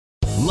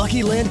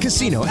Lucky Land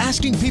Casino,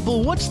 asking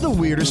people, what's the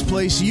weirdest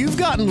place you've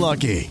gotten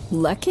lucky?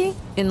 Lucky?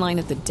 In line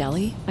at the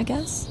deli, I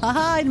guess?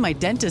 Aha, in my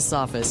dentist's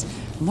office.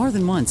 More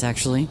than once,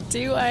 actually.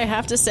 Do I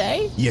have to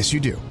say? Yes, you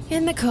do.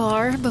 In the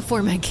car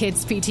before my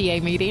kids'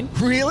 PTA meeting.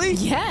 Really?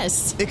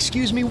 Yes.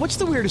 Excuse me, what's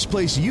the weirdest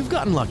place you've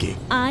gotten lucky?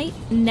 I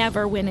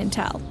never win and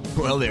tell.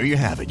 Well, there you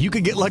have it. You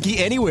can get lucky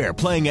anywhere,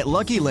 playing at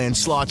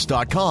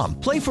LuckyLandSlots.com.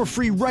 Play for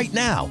free right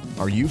now.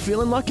 Are you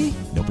feeling lucky?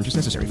 No purchase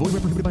necessary. Void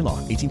where prohibited by law.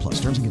 18+.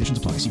 Terms and conditions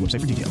apply. See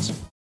website for details.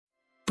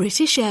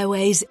 British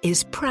Airways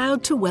is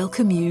proud to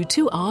welcome you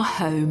to our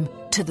home,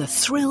 to the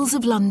thrills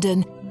of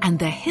London and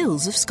the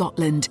hills of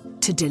Scotland,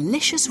 to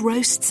delicious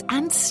roasts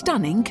and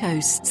stunning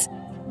coasts.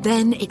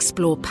 Then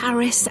explore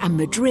Paris and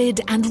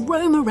Madrid and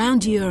roam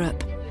around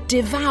Europe.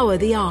 Devour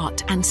the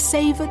art and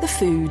savour the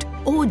food,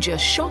 or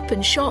just shop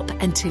and shop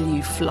until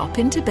you flop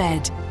into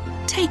bed.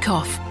 Take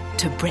off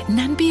to Britain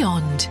and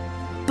beyond.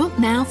 Book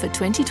now for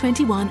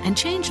 2021 and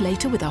change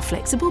later with our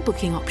flexible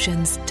booking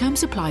options.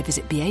 Terms apply.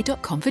 Visit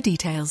ba.com for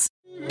details.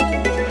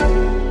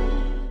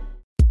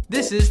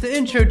 This is the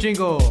intro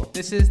jingle.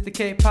 This is the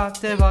K-pop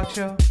Daebak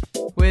Show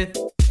with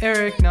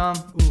Eric Nam.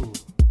 Ooh.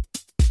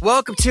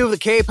 Welcome to the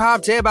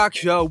K-pop Daebak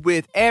Show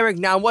with Eric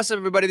Nam. What's up,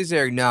 everybody? This is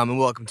Eric Nam, and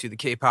welcome to the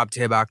K-pop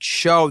Daebak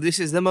Show. This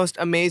is the most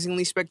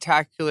amazingly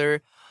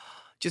spectacular,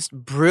 just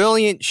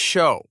brilliant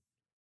show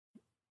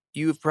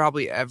you've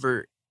probably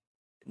ever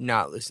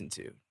not listened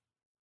to.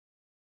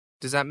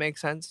 Does that make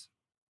sense?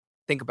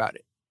 Think about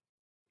it.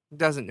 It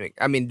doesn't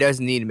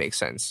need to make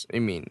sense.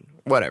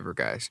 Whatever,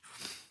 guys.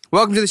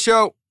 Welcome to the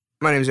show.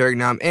 My name is Eric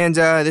Nam, and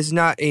this is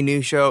not a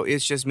new show.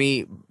 It's just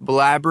me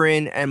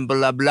blabbering and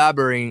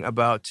blabbering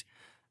about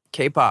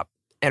K-pop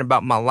and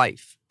about my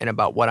life and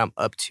about what I'm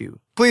up to.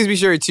 Please be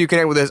sure to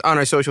connect with us on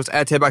our socials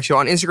at Daebak Show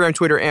on Instagram,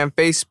 Twitter, and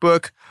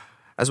Facebook,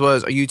 as well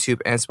as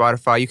YouTube and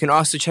Spotify. You can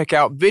also check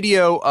out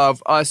video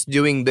of us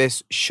doing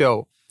this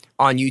show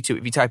on YouTube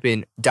if you type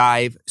in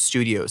Dive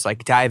Studios,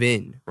 like dive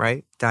in,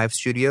 right? Dive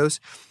Studios.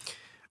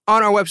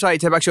 On our website,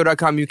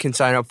 daebakshow.com, you can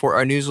sign up for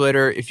our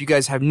newsletter. If you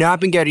guys have not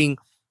been getting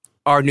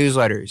our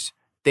newsletters,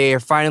 they are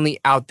finally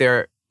out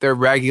there. They're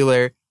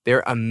regular.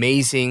 They're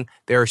amazing.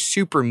 They're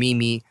super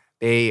memey.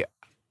 They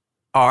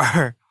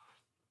are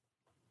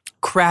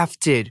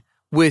crafted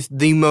with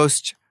the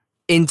most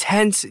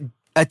intense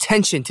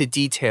attention to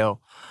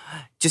detail,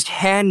 just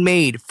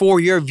handmade for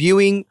your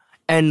viewing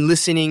and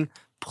listening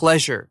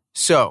pleasure.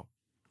 So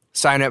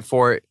sign up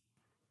for it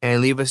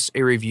and leave us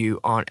a review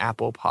on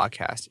Apple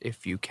Podcasts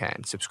if you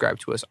can. Subscribe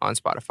to us on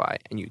Spotify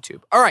and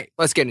YouTube. All right,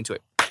 let's get into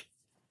it.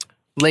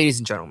 Ladies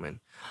and gentlemen,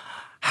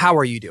 how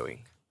are you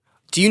doing?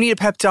 Do you need a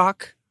pep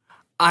talk?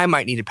 I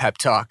might need a pep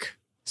talk.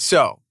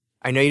 So,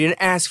 I know you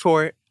didn't ask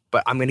for it,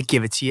 but I'm going to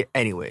give it to you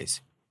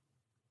anyways.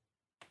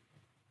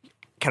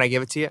 Can I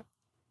give it to you?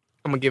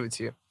 I'm going to give it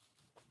to you.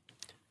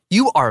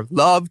 You are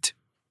loved.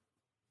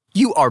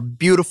 You are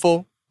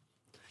beautiful.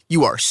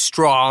 You are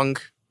strong.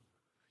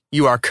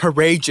 You are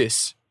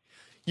courageous.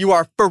 You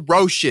are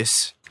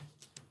ferocious,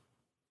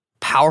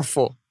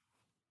 powerful,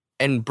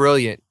 and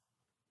brilliant.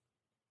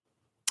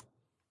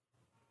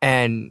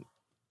 And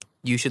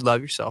you should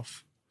love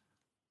yourself.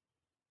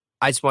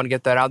 I just want to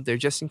get that out there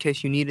just in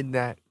case you needed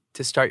that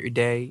to start your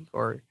day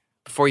or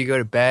before you go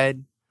to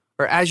bed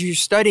or as you're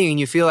studying and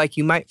you feel like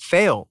you might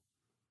fail.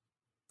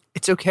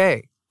 It's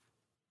okay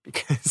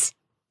because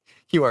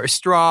you are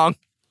strong.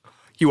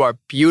 You are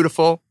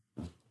beautiful.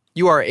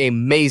 You are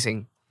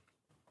amazing.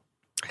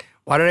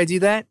 Why did I do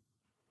that?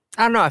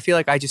 I don't know. I feel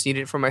like I just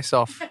needed it for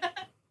myself.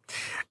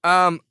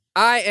 I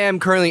am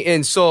currently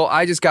in Seoul.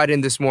 I just got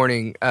in this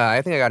morning.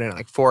 I think I got in at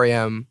like 4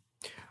 a.m.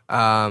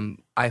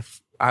 I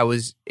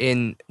was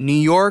in New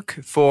York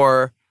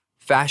for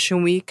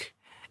Fashion Week,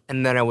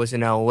 and then I was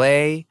in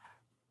LA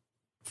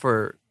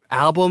for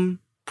album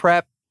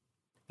prep,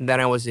 and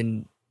then I was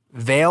in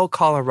Vail,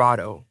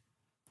 Colorado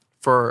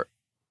for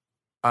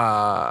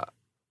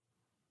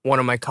one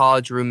of my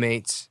college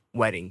roommates'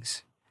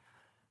 weddings.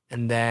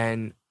 And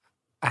then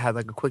I had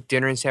like a quick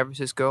dinner in San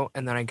Francisco,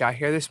 and then I got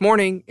here this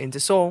morning into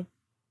Seoul,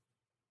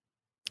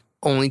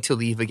 only to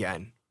leave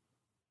again.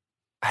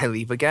 I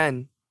leave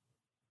again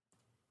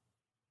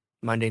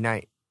Monday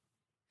night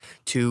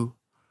to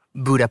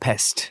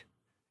Budapest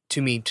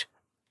to meet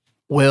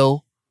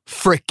Will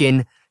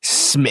frickin'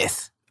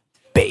 Smith,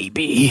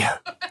 baby.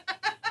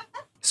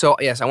 So,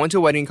 yes, I went to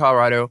a wedding in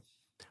Colorado.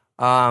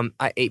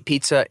 I ate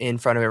pizza in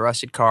front of a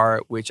rusted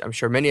car, which I'm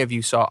sure many of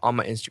you saw on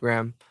my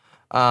Instagram.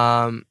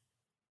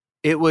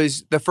 It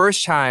was the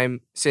first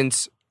time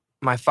since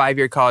my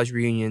 5-year college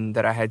reunion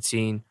that I had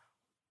seen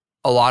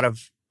a lot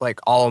of, like,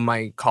 all of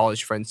my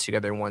college friends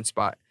together in one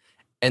spot.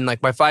 And,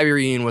 like, my 5-year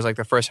reunion was, like,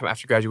 the first time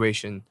after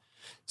graduation.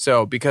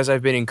 So, because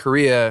I've been in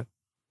Korea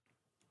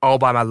all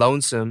by my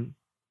lonesome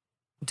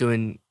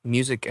doing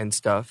music and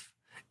stuff,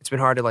 it's been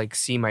hard to, like,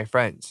 see my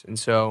friends. And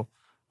so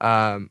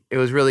it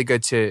was really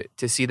good to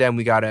see them.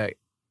 We got a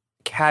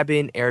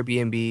cabin,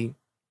 Airbnb.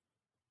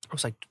 It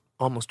was, like,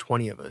 almost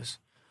 20 of us.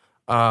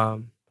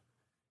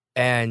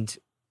 And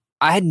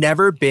I had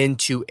never been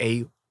to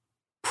a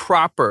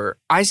proper,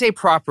 I say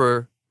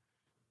proper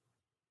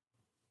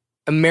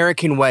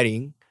American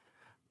wedding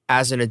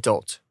as an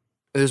adult.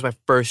 This was my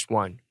first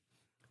one.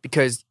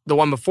 Because the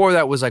one before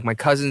that was like my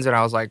cousin's and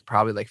I was like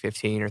probably like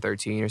 15 or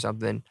 13 or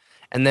something.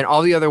 And then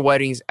all the other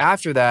weddings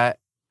after that,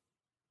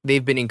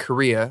 they've been in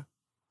Korea.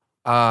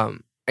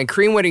 And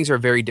Korean weddings are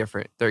very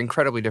different. They're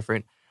incredibly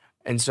different.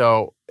 And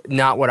so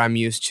not what I'm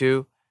used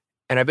to.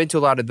 And I've been to a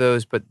lot of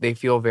those, but they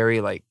feel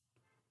very like,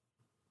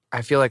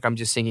 I feel like I'm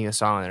just singing a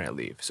song and I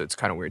leave. So it's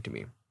kind of weird to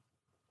me.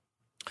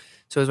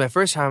 So it was my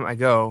first time I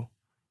go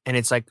and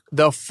it's like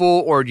the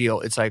full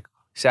ordeal. It's like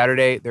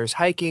Saturday, there's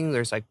hiking,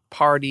 there's like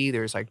party,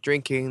 there's like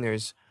drinking,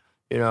 there's,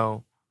 you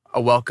know, a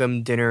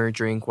welcome dinner,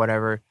 drink,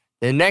 whatever.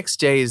 The next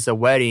day is the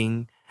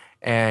wedding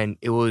and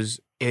it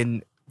was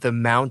in the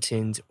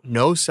mountains,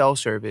 no cell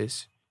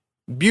service,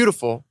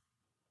 beautiful,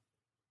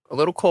 a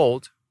little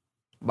cold,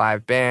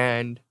 live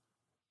band.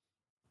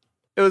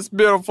 It was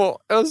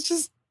beautiful. It was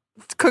just,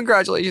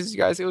 congratulations, you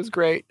guys. It was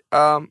great.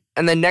 And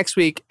then next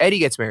week, Eddie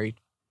gets married.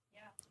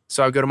 Yeah.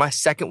 So I go to my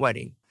second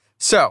wedding.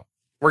 So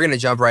we're going to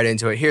jump right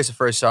into it. Here's the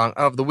first song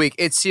of the week.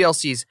 It's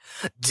CLC's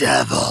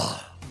Devil.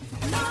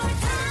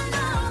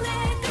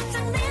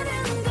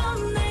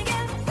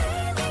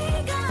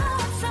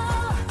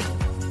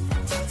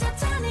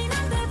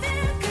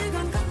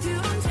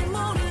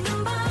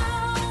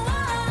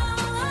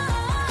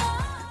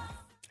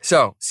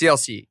 So,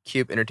 CLC,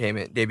 Cube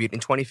Entertainment, debuted in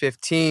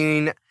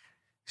 2015,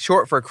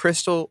 short for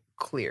Crystal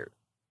Clear.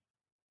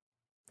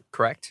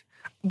 Correct?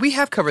 We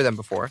have covered them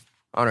before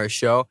on our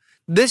show.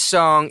 This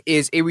song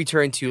is a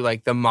return to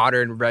like the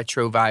modern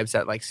retro vibes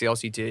that like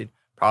CLC did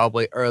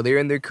probably earlier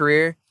in their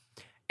career.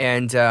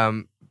 And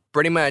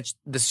pretty much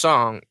the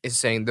song is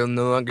saying they'll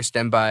no longer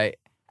stand by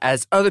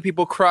as other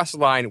people cross the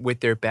line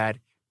with their bad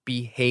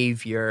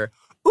behavior.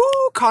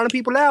 Ooh, calling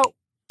people out.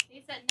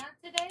 He said, not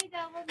today,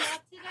 devil, not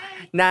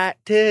today. Not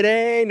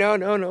today, no,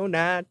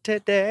 not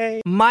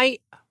today. My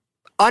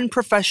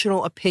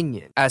unprofessional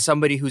opinion as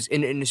somebody who's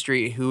in the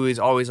industry, who is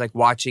always like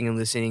watching and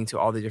listening to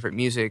all the different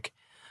music,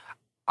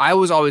 I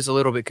was always a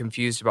little bit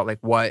confused about like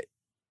what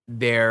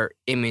their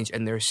image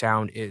and their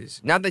sound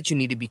is. Not that you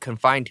need to be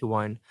confined to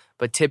one,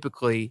 but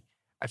typically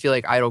I feel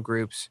like idol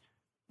groups,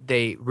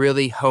 they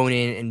really hone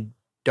in and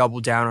double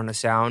down on a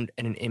sound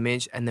and an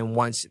image. And then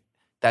once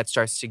that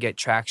starts to get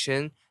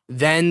traction,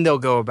 then they'll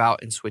go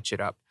about and switch it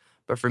up.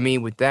 But for me,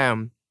 with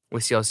them,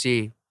 with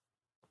CLC,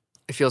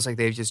 it feels like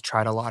they've just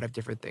tried a lot of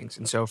different things.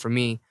 And so for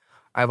me,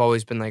 I've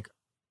always been like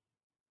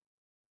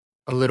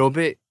a little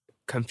bit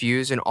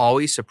confused and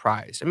always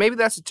surprised. And maybe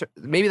that's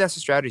a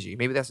strategy.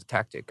 Maybe that's a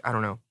tactic. I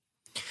don't know.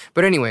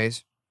 But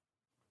anyways,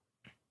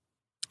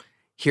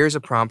 here's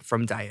a prompt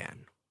from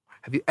Diane.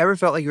 Have you ever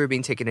felt like you were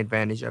being taken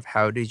advantage of?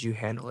 How did you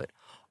handle it?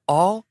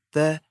 All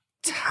the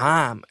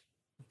time,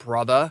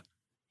 brother.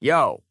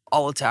 Yo,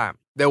 all the time.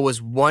 There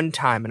was one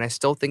time, and I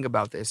still think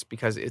about this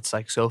because it's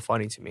like so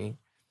funny to me,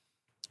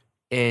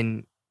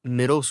 in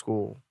middle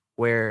school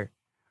where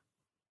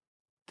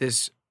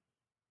this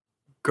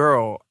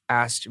girl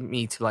asked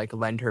me to like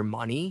lend her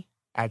money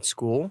at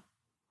school.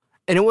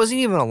 And it wasn't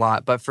even a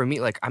lot, but for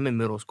me, like I'm in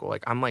middle school,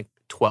 like I'm like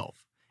 12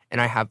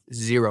 and I have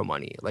zero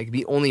money. Like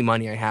the only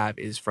money I have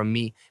is from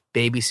me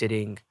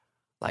babysitting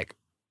like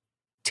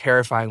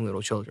terrifying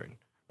little children,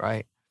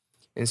 right?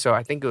 And so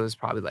I think it was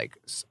probably like,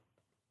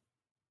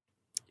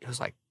 it was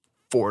like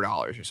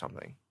 $4 or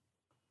something.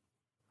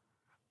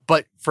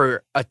 But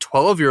for a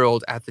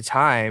 12-year-old at the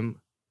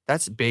time,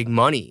 that's big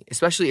money,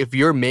 especially if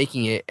you're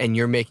making it and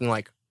you're making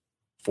like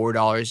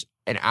 $4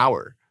 an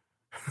hour.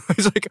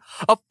 It's like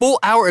a full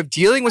hour of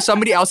dealing with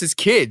somebody else's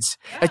kids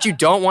that you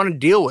don't want to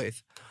deal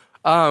with.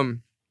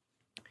 And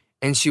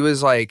she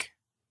was like,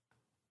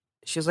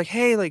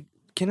 hey, like,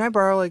 can I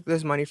borrow like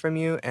this money from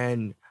you?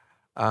 And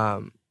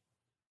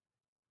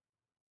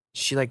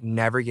she like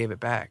never gave it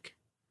back.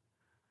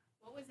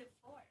 What was it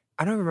for?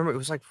 I don't remember. It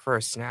was like for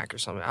a snack or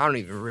something. I don't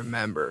even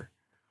remember.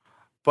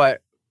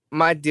 But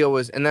my deal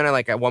was, and then I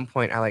like at one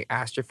point I like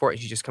asked her for it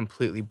and she just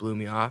completely blew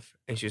me off.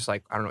 And she was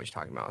like, I don't know what you're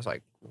talking about. I was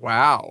like,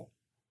 wow.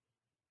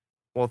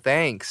 Well,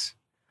 thanks.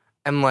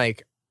 And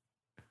like,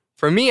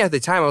 for me at the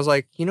time, I was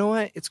like, you know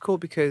what? It's cool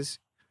because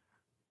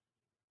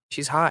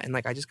she's hot and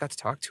like I just got to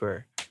talk to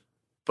her.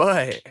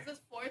 But Is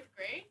this 4th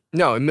grade?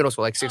 No, in middle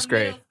school, like 6th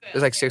grade. It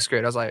was like 6th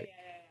grade. I was like,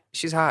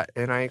 she's hot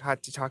and I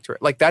had to talk to her.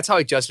 Like that's how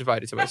I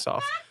justified it to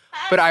myself.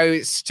 But I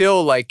was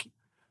still like,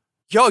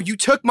 yo, you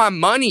took my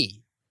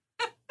money.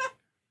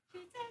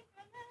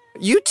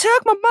 You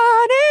took my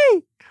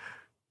money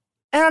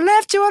and I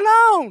left you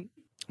alone.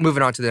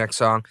 Moving on to the next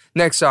song.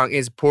 Next song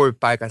is 볼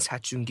빨간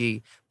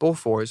사춘기,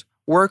 Bull4's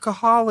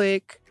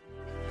Workaholic.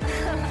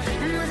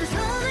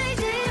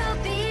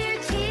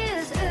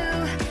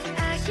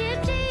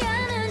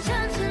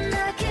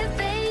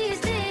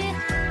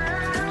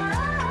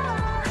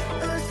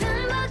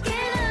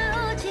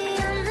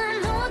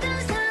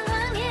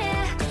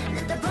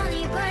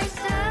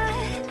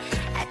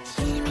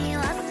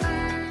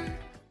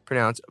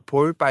 Pronounced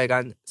볼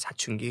빨간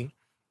사춘기.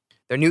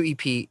 Their new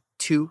EP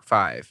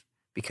 2-5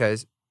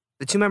 because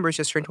the two members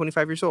just turned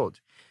 25 years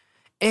old.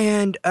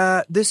 And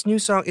this new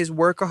song is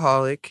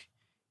Workaholic.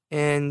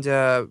 and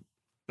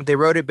they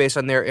wrote it based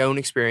on their own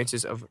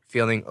experiences of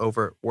feeling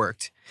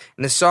overworked.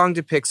 And the song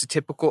depicts a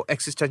typical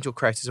existential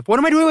crisis of, what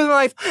am I doing with my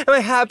life? Am I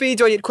happy?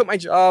 Do I need to quit my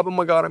job? Oh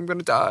my God, I'm going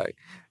to die.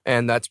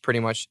 And that's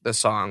pretty much the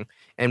song.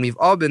 And we've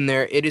all been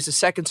there. It is the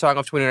second song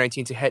of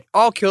 2019 to hit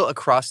all kill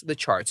across the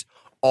charts.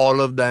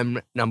 All of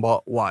them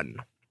 #1.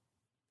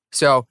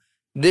 So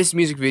this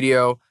music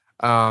video,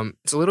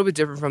 it's a little bit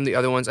different from the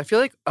other ones. I feel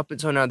like up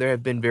until now there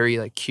have been very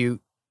like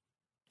cute,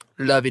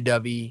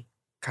 lovey-dovey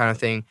kind of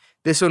thing.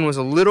 This one was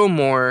a little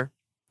more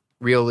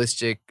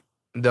realistic,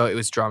 though it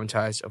was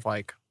dramatized, of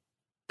like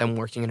them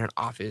working in an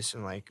office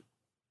and like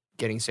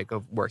getting sick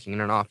of working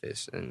in an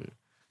office and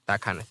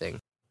that kind of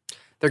thing.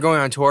 They're going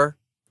on tour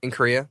in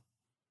Korea.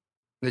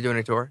 They're doing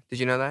a tour. Did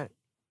you know that?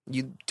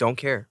 You don't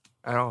care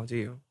at all, do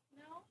you?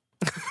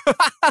 No.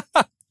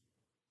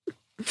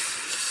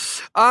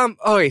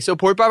 Okay, so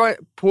볼빨간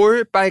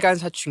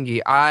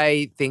사춘기.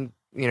 I think,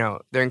 you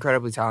know, they're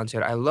incredibly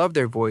talented. I love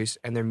their voice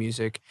and their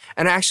music.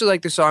 And I actually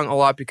like the song a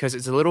lot because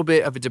it's a little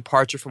bit of a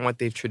departure from what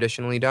they've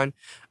traditionally done.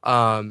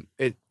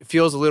 It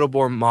feels a little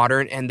more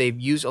modern, and they've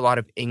used a lot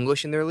of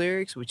English in their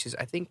lyrics, which is,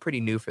 I think, pretty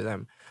new for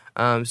them.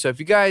 So if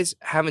you guys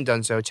haven't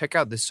done so, check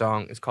out this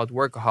song. It's called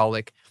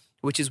Workaholic,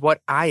 which is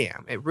what I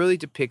am. It really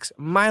depicts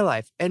my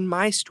life and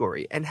my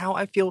story and how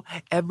I feel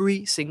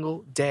every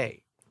single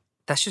day.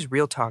 That's just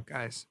real talk,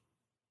 guys.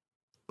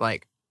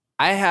 Like,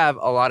 I have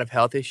a lot of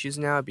health issues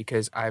now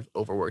because I've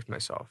overworked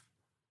myself.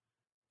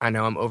 I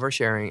know I'm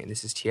oversharing and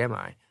this is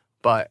TMI,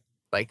 but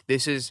like,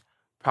 this is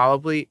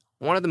probably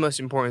one of the most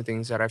important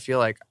things that I feel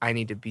like I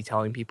need to be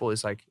telling people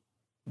is like,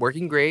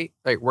 working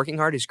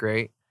hard is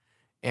great,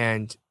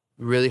 and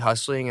really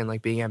hustling and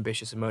like being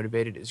ambitious and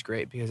motivated is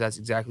great, because that's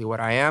exactly what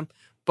I am.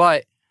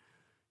 But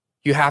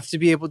you have to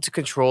be able to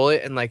control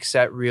it and like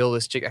set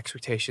realistic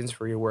expectations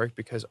for your work,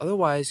 because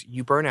otherwise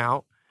you burn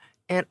out,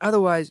 and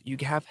otherwise you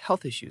have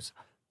health issues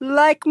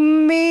like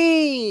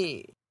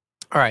me.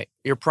 All right,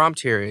 your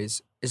prompt here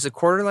is the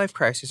quarter life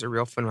crisis a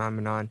real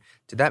phenomenon?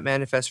 Did that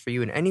manifest for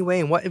you in any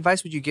way? And what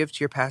advice would you give to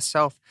your past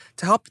self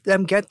to help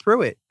them get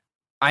through it?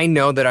 I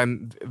know that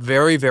I'm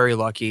very, very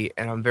lucky,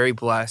 and I'm very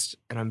blessed,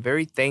 and I'm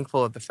very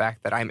thankful of the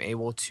fact that I'm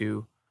able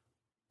to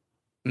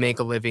make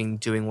a living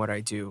doing what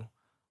I do.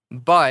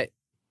 But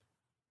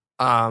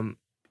the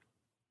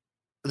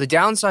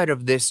downside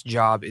of this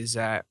job is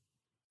that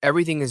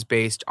everything is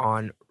based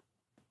on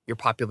your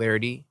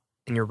popularity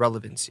and your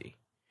relevancy.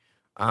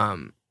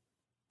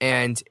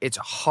 And it's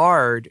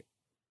hard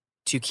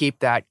to keep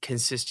that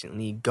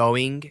consistently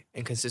going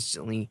and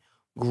consistently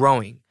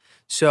growing.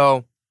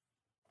 So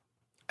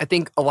I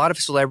think a lot of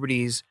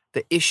celebrities,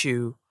 the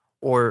issue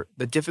or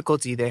the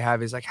difficulty they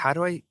have is like, how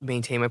do I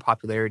maintain my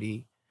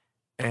popularity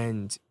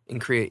and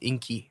create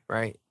inky,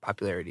 right?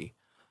 Popularity.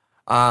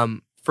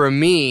 For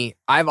me,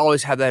 I've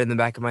always had that in the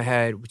back of my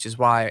head, which is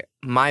why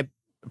my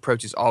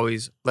approach is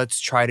always, let's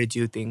try to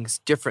do things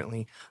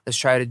differently. Let's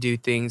try to do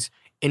things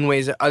in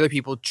ways that other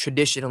people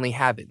traditionally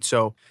haven't.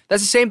 So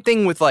that's the same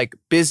thing with like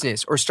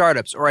business or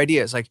startups or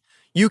ideas. Like,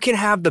 you can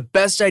have the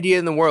best idea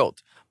in the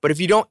world, but if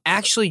you don't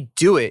actually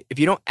do it, if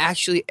you don't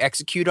actually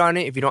execute on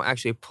it, if you don't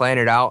actually plan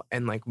it out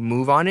and like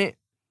move on it,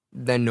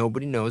 then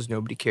nobody knows,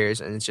 nobody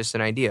cares, and it's just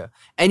an idea.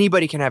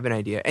 Anybody can have an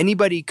idea.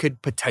 Anybody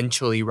could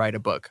potentially write a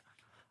book.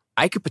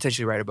 I could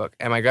potentially write a book.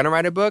 Am I going to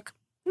write a book?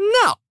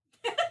 No.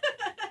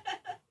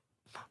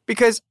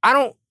 Because I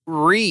don't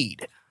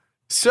read.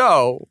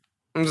 So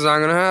it's not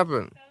going to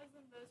happen. That was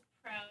the most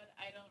proud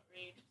I don't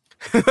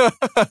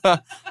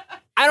read.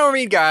 I don't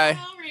read, guy. I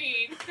don't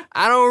read.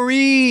 I don't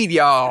read,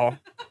 y'all.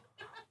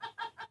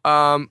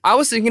 I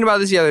was thinking about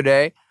this the other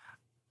day.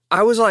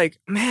 I was like,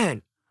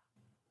 man,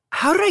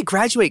 how did I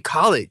graduate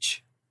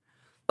college?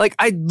 Like,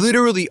 I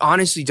literally,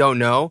 honestly don't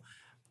know.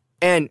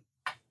 And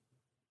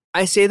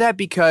I say that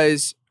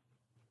because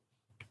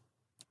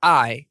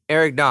I,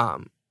 Eric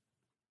Nam,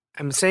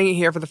 I'm saying it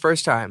here for the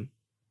first time.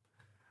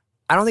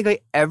 I don't think I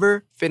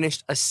ever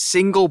finished a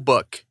single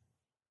book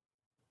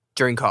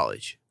during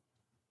college.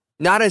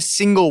 Not a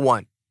single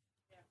one.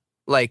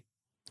 Like,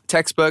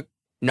 textbook,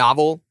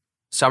 novel,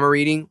 summer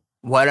reading,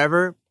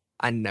 whatever.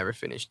 I never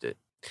finished it.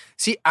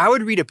 See, I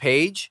would read a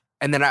page,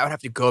 and then I would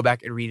have to go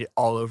back and read it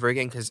all over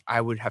again because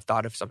I would have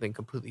thought of something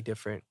completely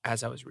different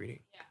as I was reading.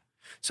 Yeah.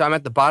 So I'm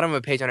at the bottom of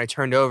a page, and I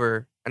turned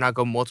over, and I'll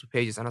go multiple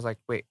pages, and I was like,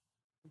 wait,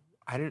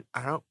 I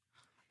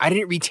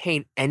didn't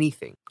retain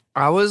anything.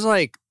 I was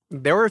like,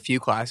 there were a few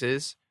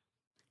classes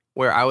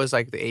where I was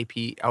like the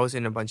AP, I was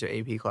in a bunch of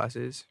AP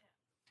classes,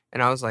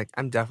 and I was like,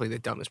 I'm definitely the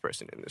dumbest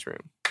person in this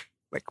room.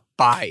 Like,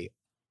 by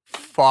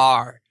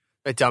far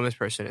the dumbest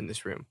person in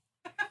this room.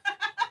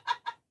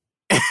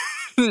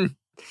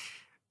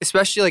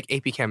 Especially like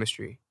AP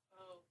chemistry.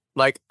 Oh,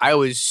 Like, I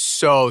was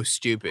so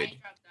stupid. I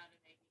dropped out of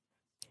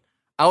AP.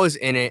 I was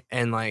in it,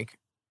 and like,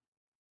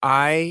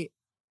 it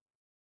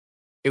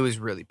was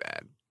really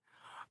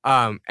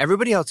bad.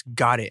 Everybody else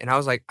got it, and I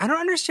was like, I don't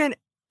understand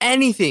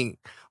anything.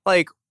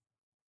 Like,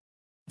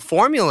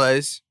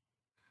 formulas,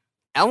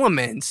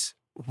 elements,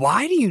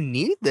 why do you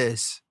need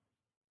this?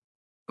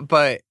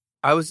 But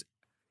I was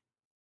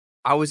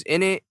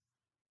in it,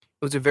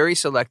 It was a very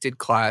selected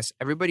class.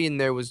 Everybody in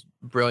there was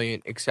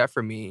brilliant except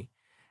for me.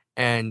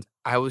 And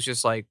I was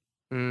just like,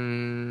 is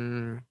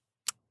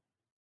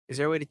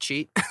there a way to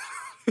cheat?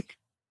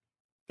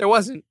 There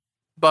wasn't.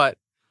 But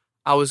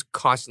I was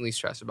constantly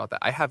stressed about that.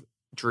 I have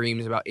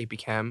dreams about AP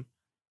Chem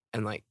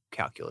and like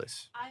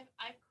calculus. I've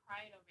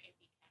cried over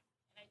AP Chem,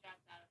 and I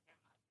dropped out of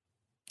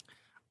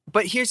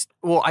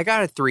But I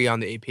got a 3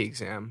 on the AP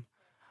exam.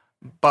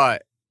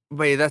 But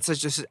that's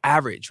just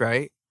average,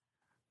 right?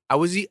 I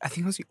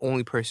think I was the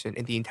only person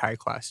in the entire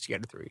class to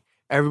get a 3.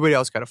 Everybody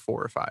else got a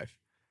 4 or 5.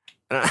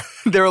 And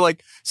they were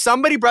like,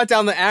 somebody brought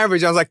down the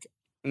average. I was like,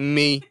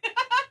 me.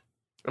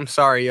 I'm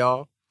sorry,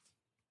 y'all.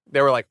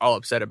 They were like all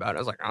upset about it.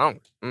 I was like,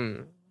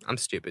 I'm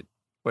stupid.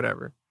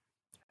 Whatever.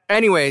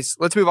 Anyways,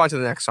 let's move on to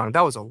the next song.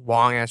 That was a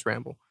long ass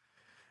ramble.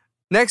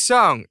 Next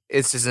song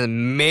is this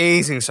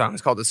amazing song.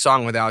 It's called The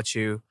Song Without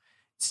You.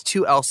 It's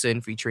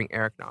 2Elson featuring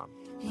Eric Nam.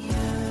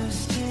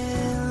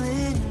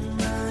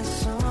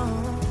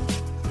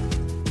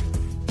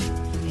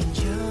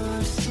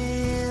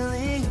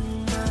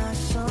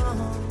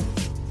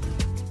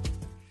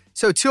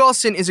 So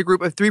 2Elson is a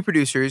group of 3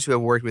 producers who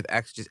have worked with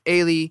acts such as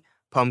Ailey,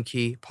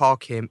 Pumpkey, Paul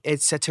Kim,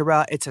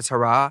 etc.,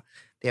 etc.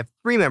 They have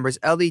 3 members,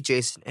 Ellie,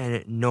 Jason,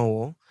 and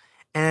Noel.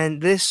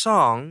 And this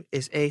song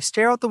is a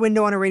stare out the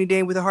window on a rainy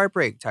day with a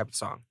heartbreak type of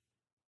song.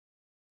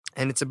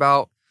 And it's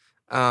about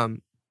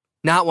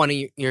not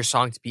wanting your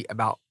song to be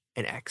about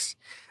an ex.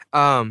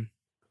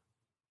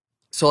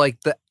 So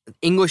like the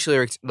English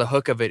lyrics, the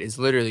hook of it is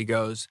literally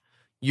goes,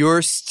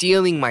 you're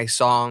stealing my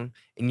song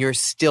and you're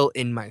still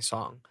in my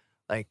song.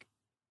 Like,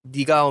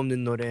 네가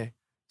없는 노래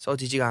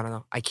써지지가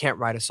않아. I can't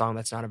write a song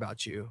that's not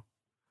about you.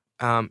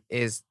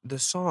 Is the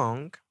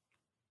song.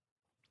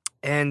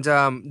 And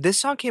this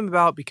song came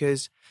about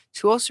because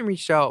 2Elson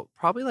reached out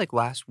probably like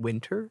last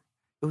winter.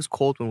 It was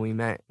cold when we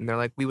met. And they're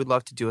like, we would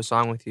love to do a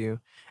song with you.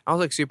 I was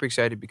like super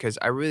excited because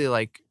I really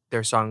like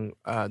their song,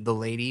 The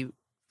Lady,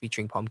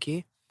 featuring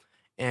Pumpkey.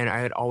 And I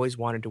had always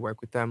wanted to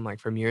work with them like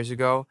from years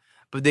ago.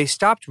 But they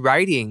stopped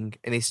writing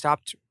and they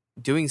stopped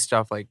doing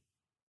stuff like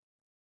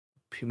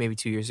maybe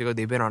 2 years ago.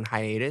 They've been on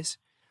hiatus.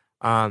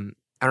 I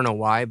don't know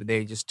why, but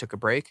they just took a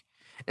break.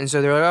 And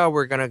so they're like, oh,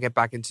 we're going to get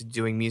back into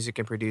doing music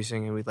and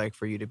producing, and we'd like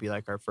for you to be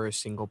like our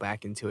first single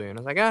back into it. And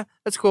I was like,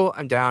 that's cool.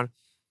 I'm down.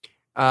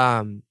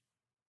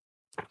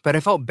 But I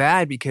felt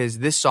bad because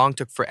this song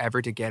took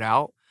forever to get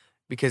out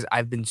because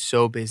I've been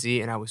so busy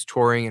and I was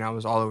touring and I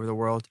was all over the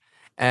world.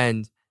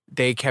 And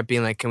they kept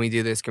being like, can we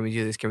do this? Can we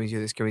do this? Can we do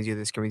this? Can we do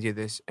this? Can we do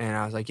this? And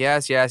I was like,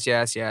 yes.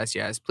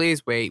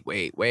 Please wait.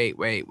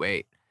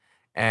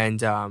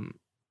 And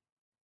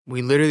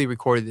we literally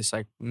recorded this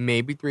like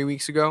maybe 3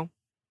 weeks ago,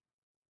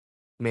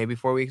 maybe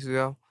 4 weeks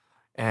ago.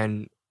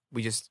 And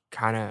we just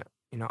kind of,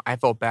 I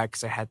felt bad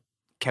because I had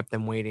kept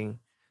them waiting.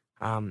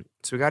 So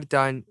we got it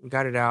done. We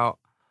got it out.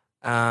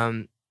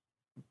 But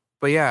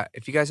yeah,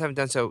 if you guys haven't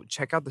done so,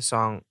 check out the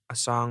song, A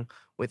Song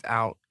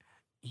Without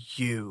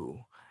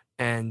You.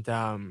 And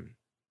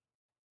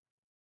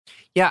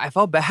yeah, I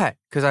felt bad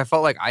because I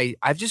felt like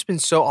I've just been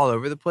so all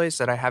over the place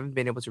that I haven't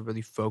been able to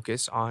really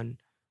focus on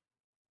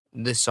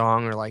this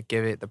song or like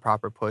give it the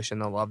proper push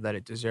and the love that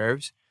it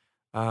deserves.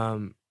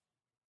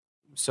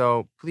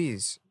 So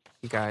please,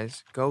 you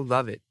guys, go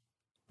love it.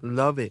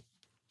 Love it.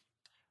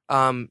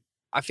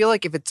 I feel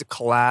like if it's a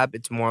collab,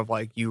 it's more of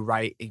like you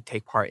write and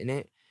take part in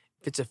it.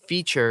 If it's a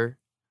feature,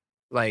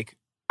 like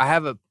I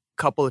have a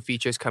couple of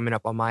features coming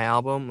up on my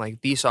album.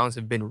 Like these songs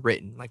have been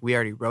written, like we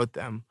already wrote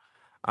them.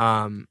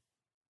 And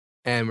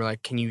we're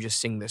like, can you just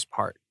sing this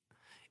part?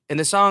 In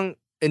this song,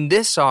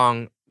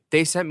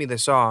 they sent me the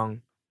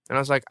song and I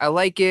was like, I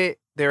like it.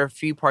 There are a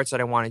few parts that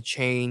I want to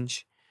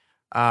change.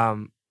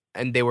 And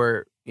they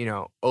were,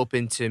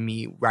 open to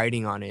me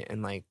writing on it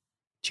and like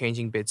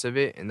changing bits of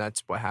it. And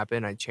that's what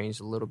happened. I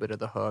changed a little bit of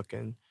the hook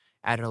and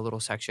added a little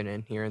section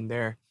in here and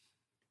there.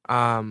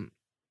 So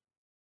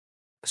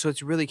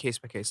it's really case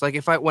by case. Like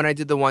when I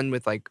did the one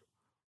with like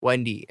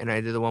Wendy and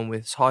I did the one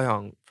with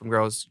Seohyung from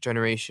Girls'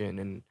 Generation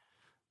and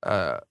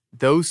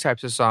those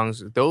types of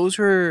songs,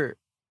 they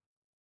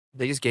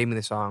just gave me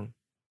the song.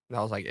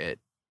 That was like it.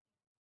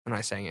 And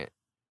I sang it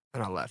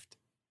and I left.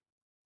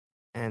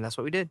 And that's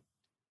what we did.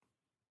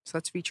 So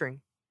that's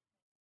featuring.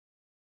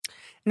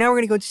 Now we're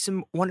going to go to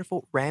some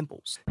wonderful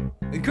rambles.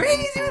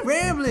 Crazy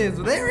Ramblings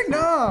with Eric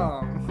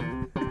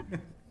Nam.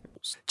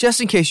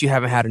 Just in case you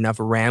haven't had enough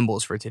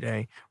rambles for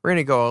today, we're going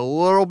to go a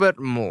little bit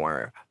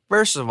more.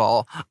 First of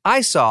all,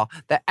 I saw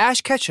that Ash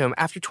Ketchum,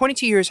 after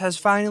 22 years, has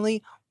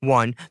finally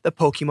won the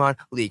Pokemon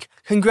League.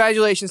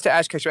 Congratulations to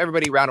Ash Ketchum.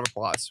 Everybody, round of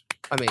applause.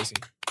 Amazing.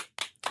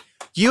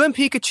 You and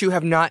Pikachu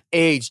have not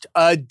aged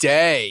a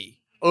day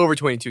over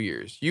 22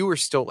 years. You were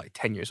still like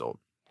 10 years old.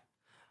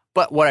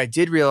 But what I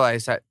did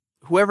realize that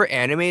whoever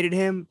animated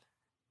him,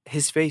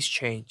 his face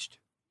changed.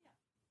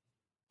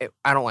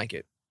 I don't like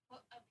it.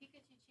 Well,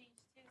 Pikachu changed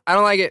too. I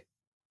don't like it.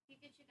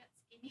 Pikachu got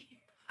skinnier.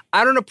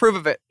 I don't approve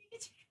of it. Pikachu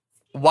got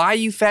skinnier. Why are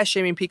you fat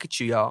shaming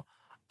Pikachu, y'all?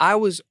 I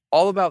was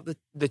all about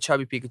the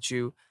chubby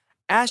Pikachu.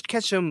 Ash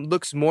Ketchum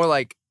looks more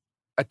like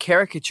a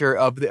caricature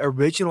of the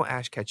original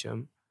Ash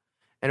Ketchum.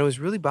 and it was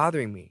really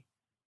bothering me.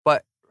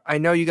 But I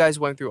know you guys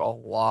went through a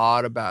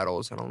lot of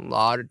battles and a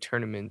lot of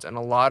tournaments and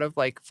a lot of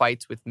like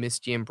fights with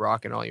Misty and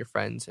Brock and all your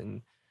friends,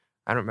 and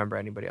I don't remember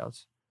anybody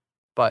else.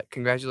 But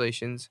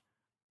congratulations.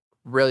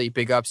 Really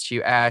big ups to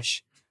you,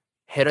 Ash.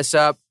 Hit us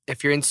up.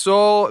 If you're in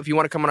Seoul, if you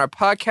want to come on our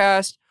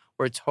podcast,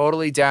 we're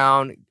totally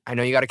down. I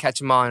know you got to catch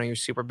them on and you're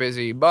super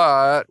busy,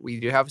 but we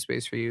do have a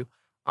space for you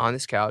on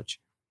this couch.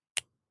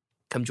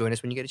 Come join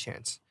us when you get a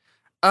chance.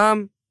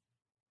 And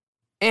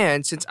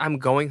since I'm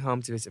going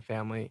home to visit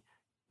family,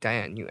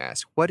 Diane, you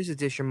ask, what is a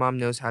dish your mom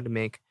knows how to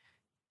make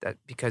that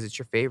because it's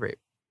your favorite?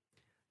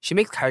 She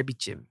makes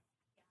갈비찜.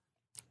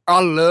 I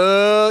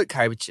love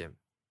갈비찜.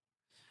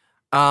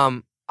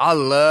 I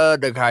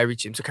love the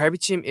갈비찜. So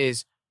갈비찜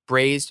is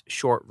braised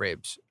short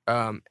ribs.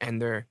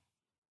 And they're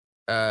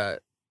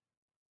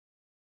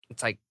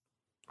it's like,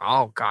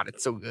 oh God,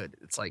 it's so good.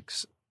 It's like,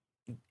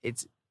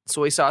 it's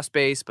soy sauce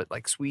based, but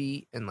like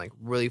sweet and like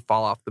really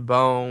fall off the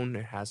bone.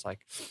 It has like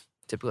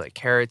typically like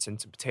carrots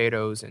and some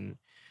potatoes and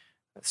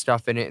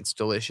stuff in it. It's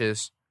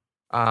delicious.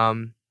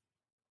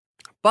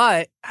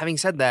 But having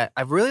said that,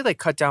 I've really like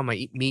cut down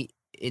my meat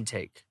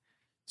intake.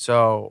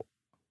 So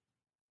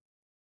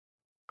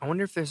I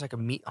wonder if there's like a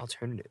meat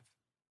alternative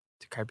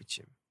to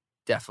갈비찜.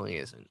 Definitely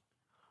isn't.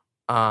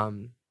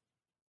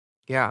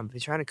 Yeah, I've been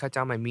trying to cut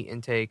down my meat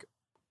intake.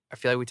 I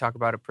feel like we talk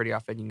about it pretty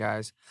often, you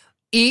guys.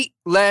 Eat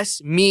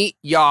less meat,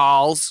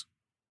 y'alls.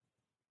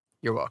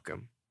 You're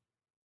welcome.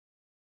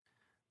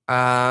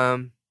 Yeah,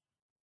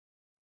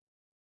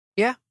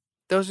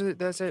 that's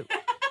it. I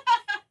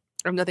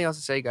have nothing else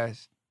to say,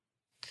 guys.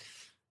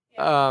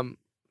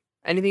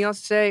 Anything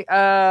else to say?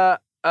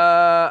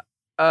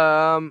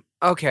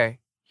 Okay.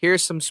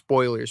 Here's some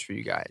spoilers for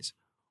you guys.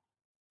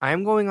 I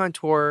am going on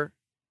tour.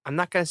 I'm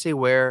not gonna say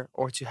where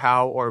or to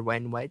how or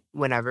when,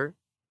 whenever,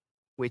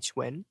 which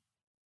when.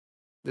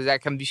 Does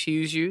that come to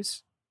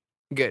use?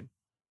 Good,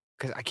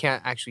 because I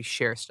can't actually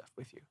share stuff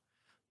with you,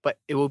 but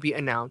it will be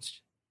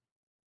announced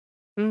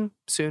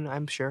soon,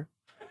 I'm sure.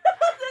 That's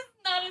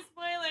not a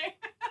spoiler.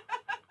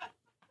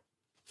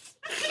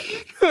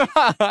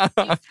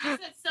 You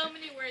said so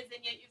many words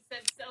and yet you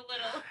said so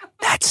little.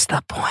 That's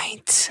the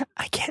point.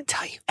 I can't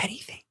tell you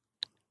anything.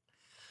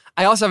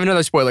 I also have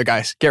another spoiler,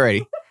 guys. Get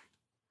ready.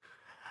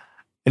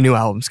 A new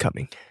album's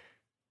coming.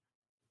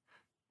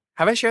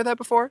 Have I shared that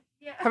before?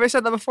 Yeah. Have I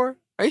said that before?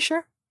 Are you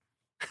sure?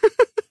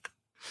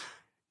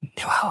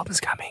 New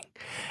album's coming.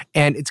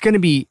 And it's going to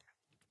be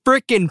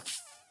freaking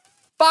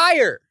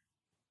fire.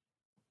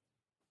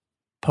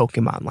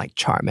 Pokemon like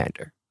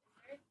Charmander.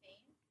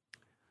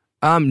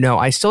 No,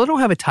 I still don't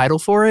have a title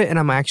for it, and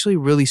I'm actually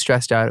really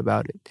stressed out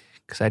about it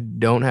because I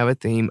don't have a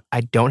theme. I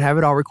don't have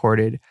it all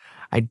recorded.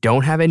 I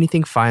don't have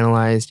anything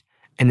finalized,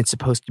 and it's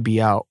supposed to be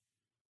out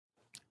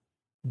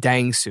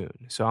dang soon.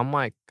 So I'm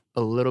like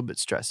a little bit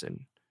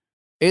stressing.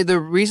 The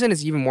reason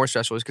it's even more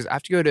stressful is because I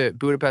have to go to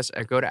Budapest,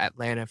 I go to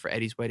Atlanta for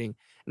Eddie's wedding,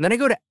 and then I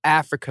go to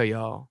Africa,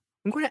 y'all.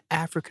 I'm going to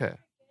Africa.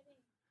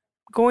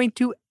 Going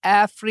to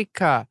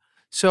Africa.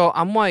 So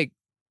I'm like,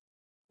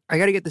 I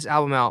got to get this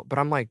album out, but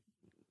I'm like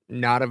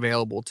not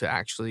available to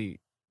actually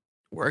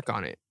work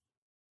on it.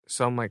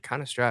 So I'm like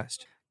kind of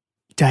stressed.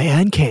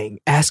 Diane Kang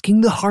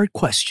asking the hard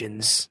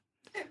questions.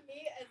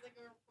 Me as like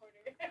a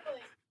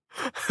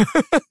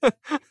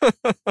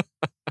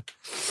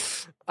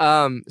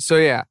reporter. So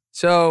yeah.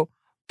 So,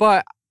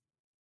 but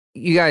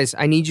you guys,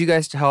 I need you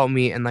guys to help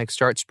me and like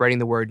start spreading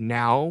the word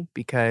now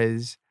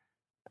because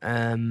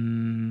I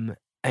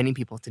need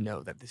people to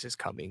know that this is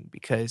coming,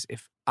 because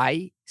if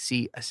I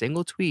see a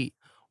single tweet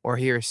or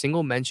hear a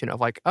single mention of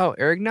like, oh,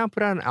 Eric now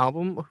put out an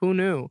album, who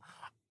knew?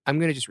 I'm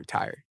going to just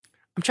retire.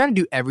 I'm trying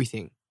to do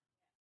everything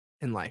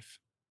in life.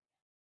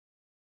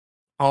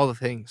 All the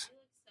things.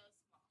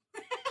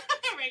 You look so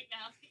small. Right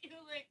now.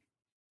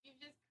 You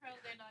just curled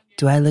in on your...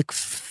 Do I look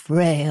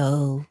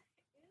frail?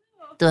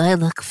 Do I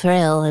look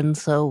frail and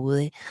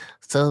so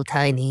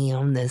tiny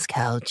on this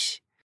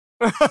couch?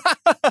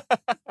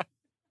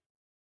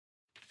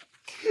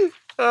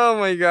 Oh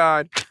my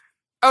God.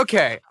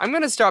 Okay, I'm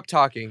going to stop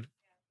talking.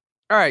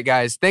 All right,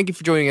 guys. Thank you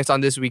for joining us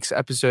on this week's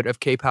episode of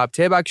K-Pop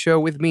Daebak Show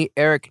with me,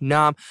 Eric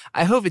Nam.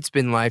 I hope it's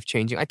been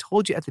life-changing. I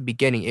told you at the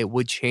beginning it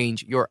would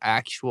change your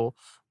actual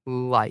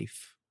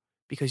life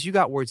because you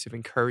got words of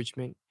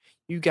encouragement.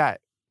 You got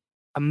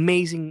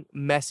amazing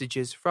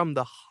messages from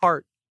the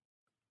heart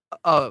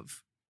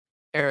of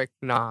Eric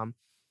Nam.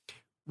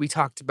 We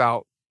talked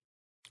about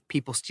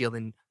people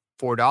stealing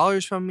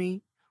 $4 from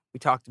me. We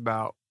talked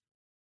about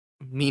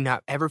me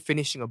not ever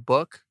finishing a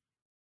book.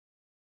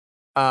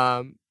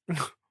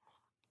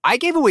 I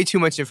gave away too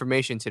much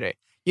information today.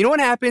 You know what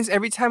happens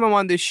every time I'm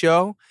on this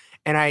show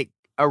and I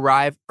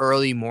arrive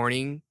early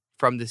morning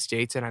from the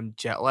States and I'm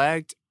jet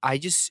lagged? I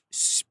just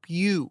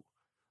spew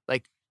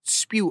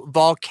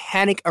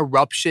volcanic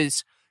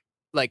eruptions.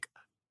 Like,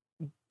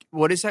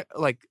 what is that?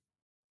 Like,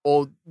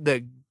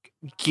 the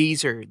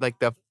geyser, like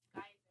the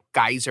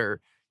geyser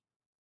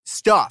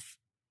stuff.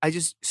 I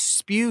just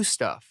spew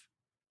stuff.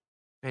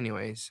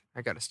 Anyways,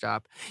 I gotta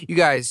stop. You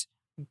guys,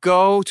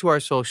 go to our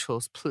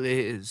socials,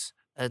 please.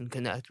 and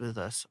connect with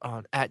us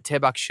on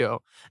 @Tebak_Show.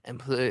 And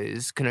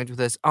please connect with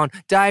us on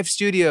Dive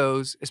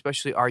Studios,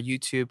 especially our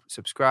YouTube.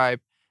 Subscribe,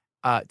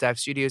 Dive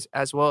Studios,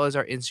 as well as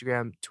our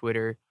Instagram,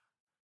 Twitter.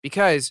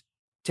 Because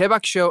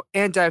Tebak Show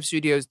and Dive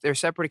Studios, they're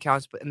separate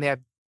accounts, and they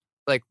have,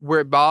 like, we're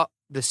about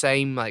the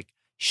same, like,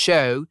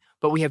 show,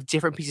 but we have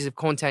different pieces of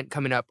content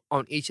coming up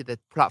on each of the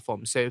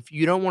platforms. So if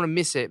you don't want to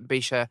miss it, be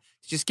sure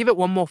to just give it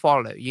one more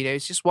follow. You know,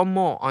 it's just one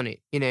more on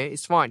it. You know,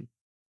 it's fine.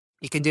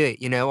 You can do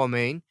it. You know what I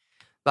mean?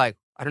 Like,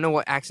 I don't know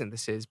what accent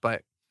this is,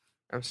 but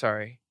I'm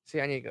sorry.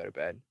 See, I need to go to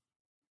bed,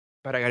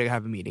 but I got to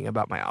have a meeting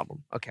about my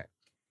album. Okay.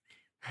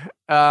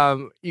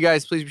 You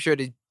guys, please be sure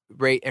to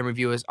rate and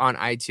review us on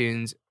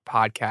iTunes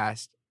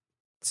podcast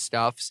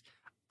stuffs.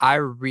 I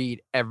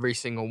read every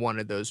single one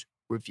of those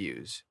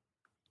reviews.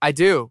 I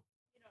do.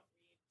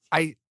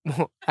 I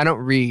don't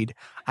read.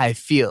 I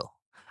feel.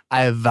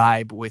 I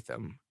vibe with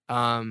them.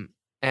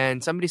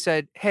 And somebody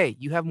said, "Hey,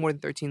 you have more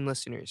than 13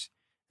 listeners."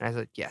 And I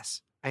said,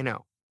 "Yes, I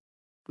know.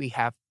 We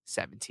have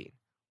 17.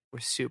 We're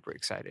super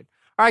excited."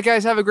 All right,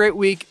 guys, have a great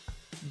week.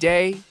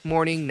 Day,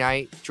 morning,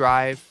 night,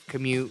 drive,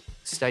 commute,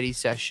 study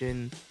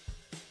session,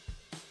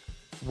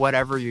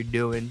 whatever you're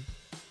doing.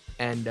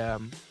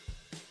 And,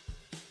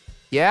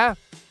 yeah.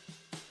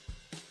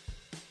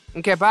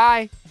 Okay,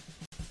 bye.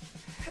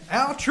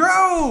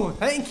 Outro!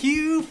 Thank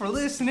you for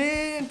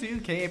listening to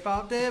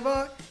K-Pop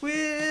Debug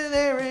with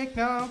Eric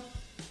Nam.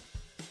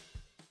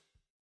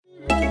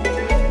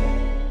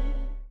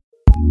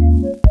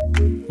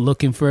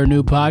 Looking for a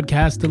new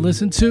podcast to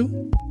listen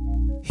to?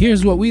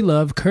 Here's what we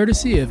love,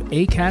 courtesy of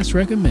Acast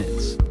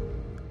Recommends.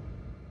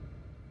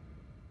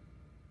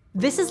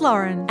 This is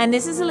Lauren. And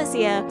this is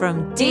Alicia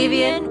from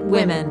Deviant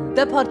Women,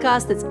 the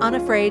podcast that's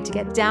unafraid to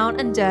get down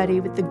and dirty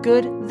with the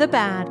good, the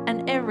bad,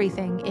 and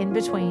everything in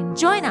between.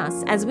 Join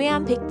us as we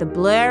unpick the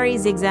blurry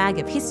zigzag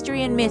of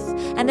history and myth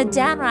and the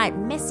downright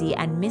messy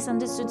and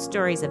misunderstood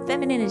stories of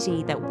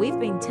femininity that we've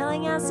been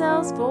telling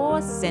ourselves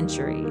for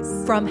centuries.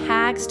 From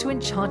hags to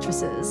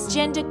enchantresses,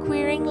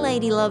 gender-queering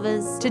lady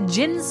lovers, to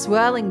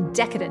gin-swirling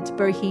decadent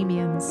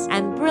bohemians,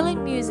 and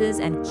brilliant muses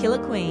and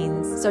killer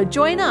queens. So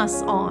join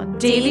us on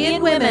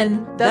Deviant Women,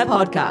 the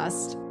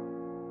podcast.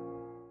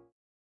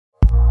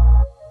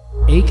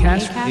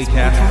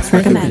 Acast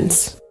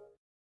recommends.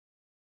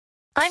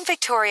 I'm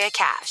Victoria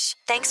Cash.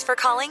 Thanks for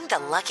calling the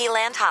Lucky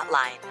Land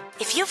Hotline.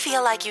 If you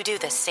feel like you do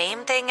the same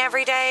thing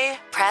every day,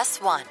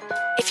 press 1.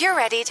 If you're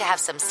ready to have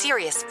some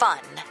serious fun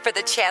for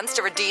the chance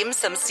to redeem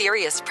some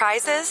serious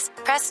prizes,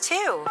 press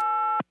 2.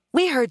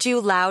 We heard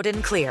you loud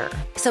and clear.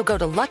 So go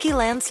to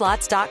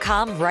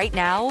LuckyLandSlots.com right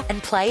now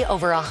and play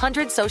over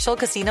 100 social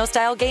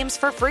casino-style games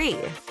for free.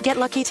 Get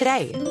lucky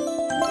today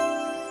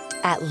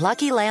at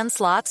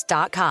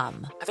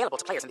LuckyLandSlots.com. Available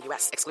to players in the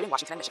U.S., excluding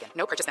Washington and Michigan.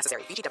 No purchase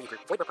necessary. VGW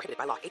Group. Void where prohibited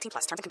by law. 18+.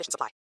 Terms and conditions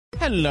apply.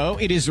 Hello,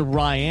 it is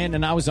Ryan,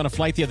 and I was on a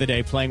flight the other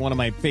day playing one of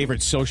my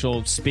favorite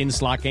social spin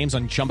slot games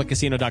on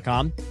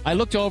ChumbaCasino.com. I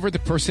looked over at the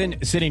person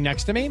sitting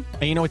next to me,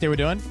 and you know what they were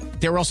doing?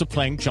 They were also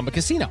playing Chumba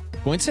Casino.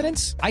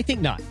 Coincidence? I think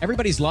not.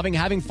 Everybody's loving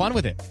having fun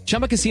with it.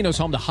 Chumba Casino is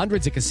home to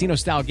hundreds of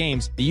casino-style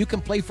games that you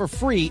can play for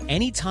free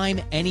anytime,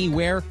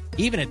 anywhere,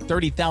 even at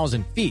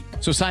 30,000 feet.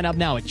 So sign up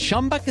now at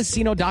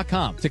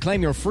ChumbaCasino.com to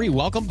claim your free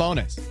welcome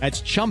bonus.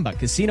 That's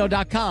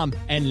ChumbaCasino.com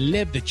and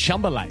live the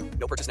Chumba life.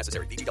 No purchase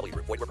necessary. VGW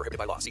Group. Void where prohibited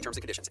by law. See terms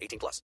and conditions.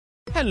 18+.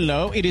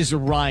 Hello, it is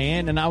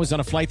Ryan, and I was on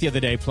a flight the other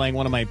day playing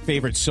one of my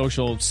favorite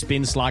social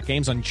spin slot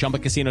games on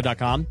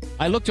ChumbaCasino.com.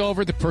 I looked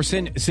over at the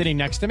person sitting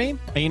next to me,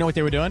 and you know what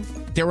they were doing?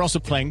 They were also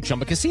playing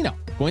Chumba Casino.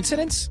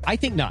 Coincidence? I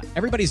think not.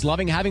 Everybody's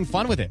loving having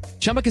fun with it.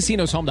 Chumba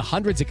Casino is home to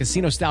hundreds of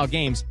casino-style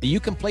games that you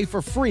can play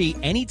for free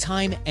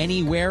anytime,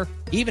 anywhere,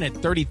 even at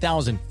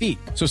 30,000 feet.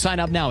 So sign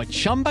up now at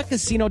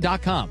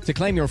ChumbaCasino.com to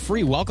claim your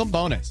free welcome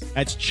bonus.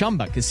 That's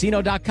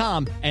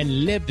ChumbaCasino.com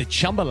and live the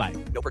Chumba life.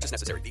 No purchase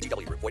necessary.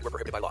 VGW Group. Void where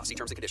prohibited by law. See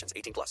terms and conditions.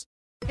 18+.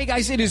 Hey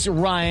guys, it is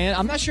Ryan.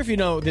 I'm not sure if you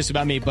know this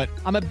about me, but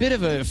I'm a bit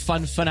of a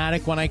fun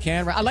fanatic when I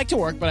can. I like to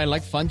work, but I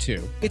like fun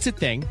too. It's a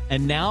thing.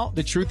 And now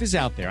the truth is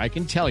out there. I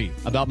can tell you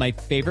about my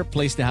favorite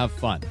place to have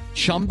fun.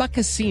 Chumba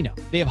Casino.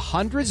 They have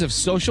hundreds of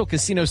social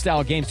casino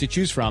style games to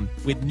choose from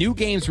with new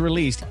games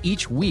released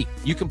each week.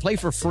 You can play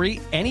for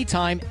free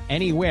anytime,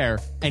 anywhere.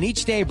 And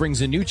each day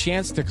brings a new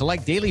chance to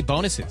collect daily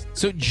bonuses.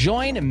 So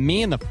join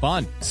me in the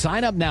fun.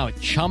 Sign up now at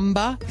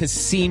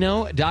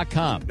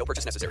ChumbaCasino.com. No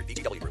purchase necessary.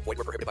 VGW Group. Void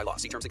where prohibited by law.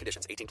 See terms and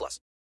conditions. 18+.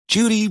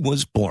 Judy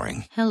was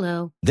boring.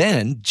 Hello.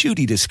 Then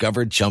Judy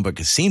discovered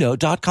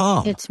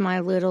ChumbaCasino.com. It's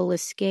my little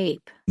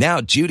escape. Now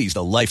Judy's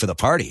the life of the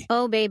party.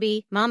 Oh,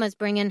 baby, mama's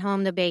bringing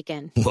home the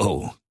bacon.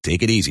 Whoa,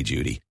 take it easy,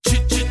 Judy.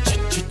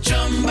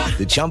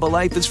 The Chumba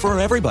life is for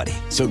everybody.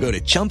 So go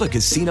to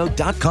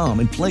ChumbaCasino.com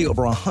and play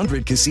over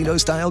 100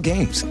 casino-style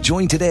games.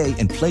 Join today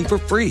and play for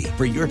free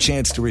for your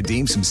chance to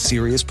redeem some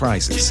serious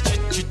prizes.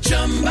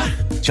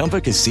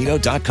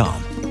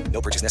 ChumbaCasino.com.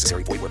 No purchase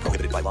necessary. Void where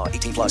prohibited by law.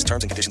 18+.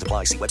 Terms and conditions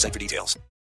apply. See website for details.